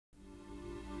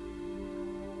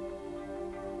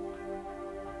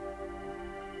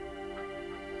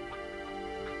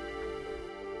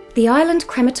The Island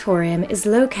Crematorium is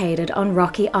located on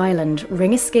Rocky Island,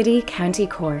 Ringaskiddy, County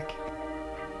Cork.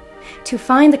 To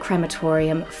find the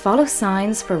crematorium, follow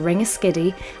signs for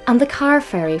Ringaskiddy and the car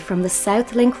ferry from the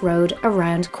South Link Road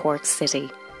around Cork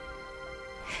City.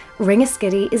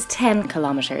 Ringaskiddy is 10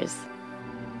 kilometres.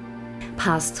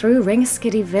 Pass through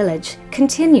Ringaskiddy village,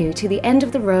 continue to the end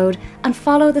of the road and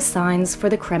follow the signs for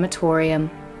the crematorium.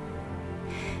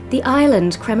 The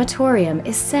Island Crematorium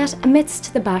is set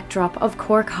amidst the backdrop of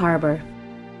Cork Harbour.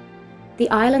 The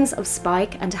islands of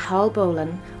Spike and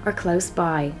Haulbowline are close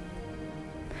by,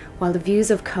 while the views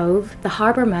of Cove, the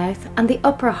harbour mouth and the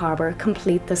upper harbour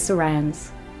complete the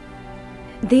surrounds.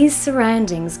 These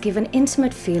surroundings give an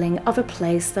intimate feeling of a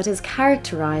place that is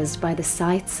characterised by the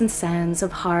sights and sounds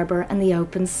of harbour and the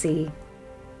open sea.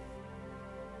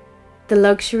 The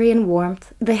luxury and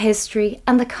warmth, the history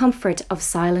and the comfort of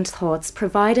silent thoughts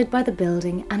provided by the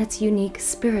building and its unique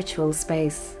spiritual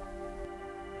space.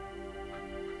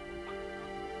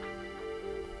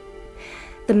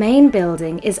 The main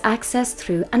building is accessed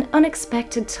through an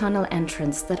unexpected tunnel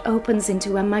entrance that opens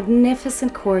into a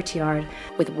magnificent courtyard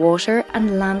with water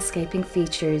and landscaping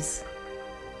features.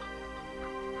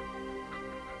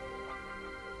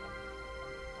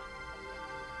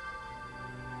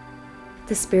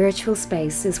 The spiritual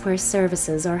space is where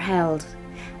services are held.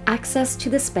 Access to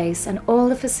the space and all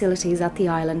the facilities at the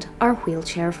island are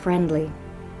wheelchair friendly.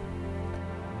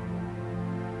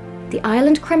 The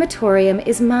Island Crematorium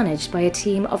is managed by a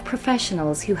team of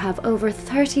professionals who have over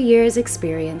 30 years'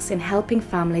 experience in helping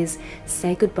families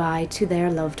say goodbye to their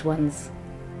loved ones.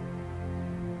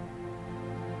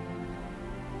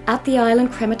 At the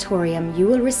Island Crematorium, you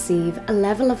will receive a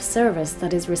level of service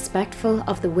that is respectful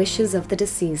of the wishes of the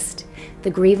deceased, the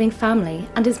grieving family,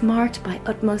 and is marked by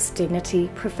utmost dignity,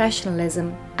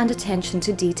 professionalism, and attention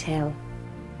to detail.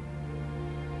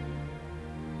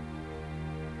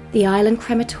 The Island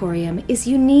Crematorium is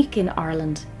unique in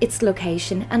Ireland. Its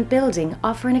location and building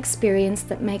offer an experience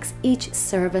that makes each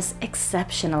service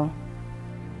exceptional.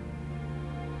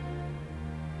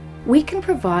 We can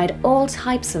provide all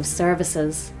types of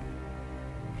services.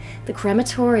 The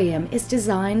crematorium is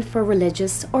designed for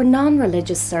religious or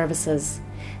non-religious services,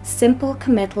 simple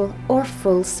committal or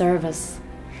full service.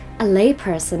 A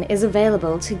layperson is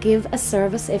available to give a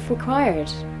service if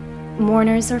required.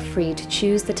 Mourners are free to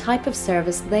choose the type of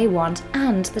service they want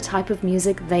and the type of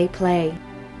music they play.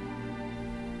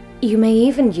 You may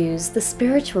even use the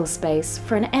spiritual space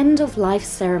for an end-of-life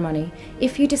ceremony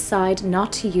if you decide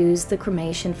not to use the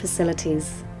cremation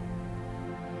facilities.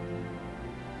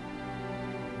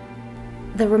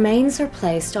 The remains are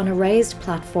placed on a raised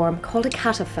platform called a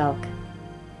catafalque.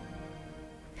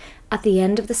 At the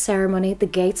end of the ceremony, the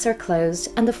gates are closed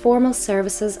and the formal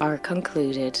services are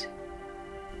concluded.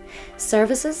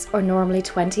 Services are normally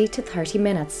 20 to 30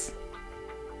 minutes.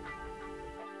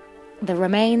 The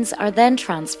remains are then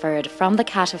transferred from the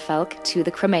catafalque to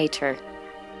the cremator.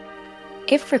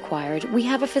 If required, we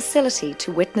have a facility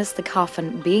to witness the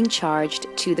coffin being charged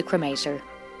to the cremator.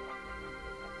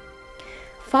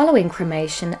 Following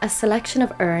cremation, a selection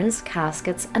of urns,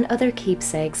 caskets, and other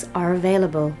keepsakes are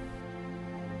available.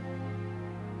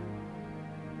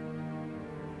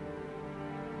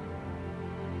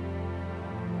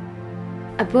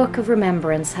 A book of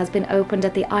remembrance has been opened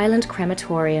at the Island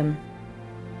Crematorium.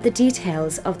 The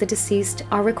details of the deceased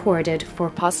are recorded for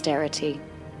posterity.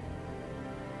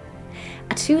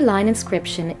 A 2-line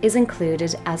inscription is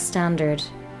included as standard.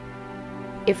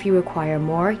 If you require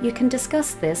more, you can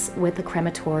discuss this with the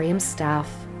crematorium staff.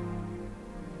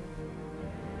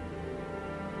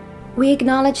 We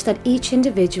acknowledge that each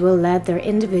individual led their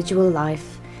individual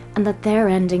life and that their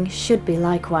ending should be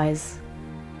likewise.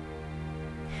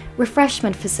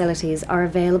 Refreshment facilities are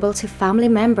available to family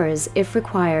members if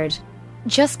required.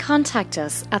 Just contact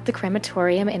us at the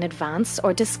crematorium in advance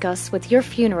or discuss with your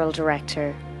funeral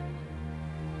director.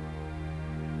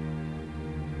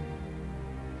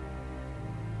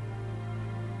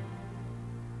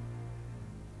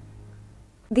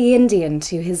 The Indian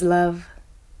to his love.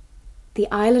 The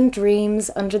island dreams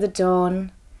under the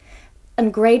dawn,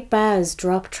 and great boughs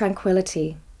drop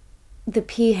tranquillity. The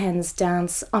peahens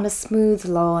dance on a smooth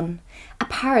lawn, a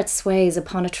parrot sways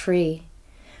upon a tree,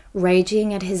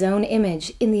 raging at his own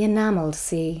image in the enamelled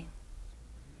sea.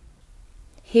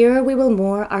 Here we will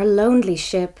moor our lonely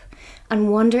ship, and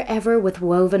wander ever with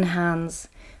woven hands,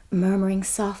 murmuring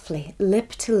softly,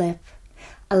 lip to lip,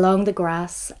 along the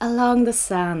grass, along the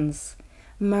sands,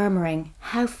 murmuring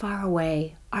how far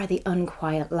away are the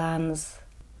unquiet lands.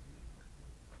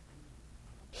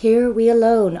 Here we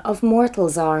alone of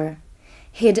mortals are,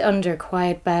 hid under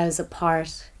quiet boughs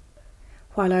apart,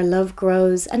 while our love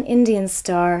grows an Indian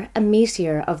star, a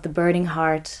meteor of the burning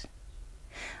heart.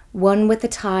 One with the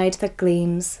tide that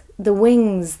gleams, the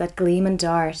wings that gleam and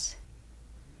dart.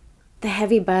 The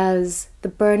heavy boughs, the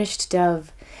burnished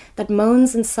dove, that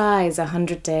moans and sighs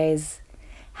 100 days.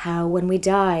 How when we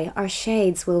die our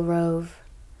shades will rove,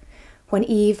 when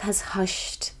eve has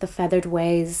hushed the feathered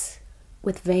ways,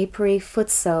 with vapoury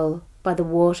footsole by the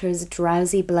water's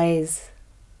drowsy blaze.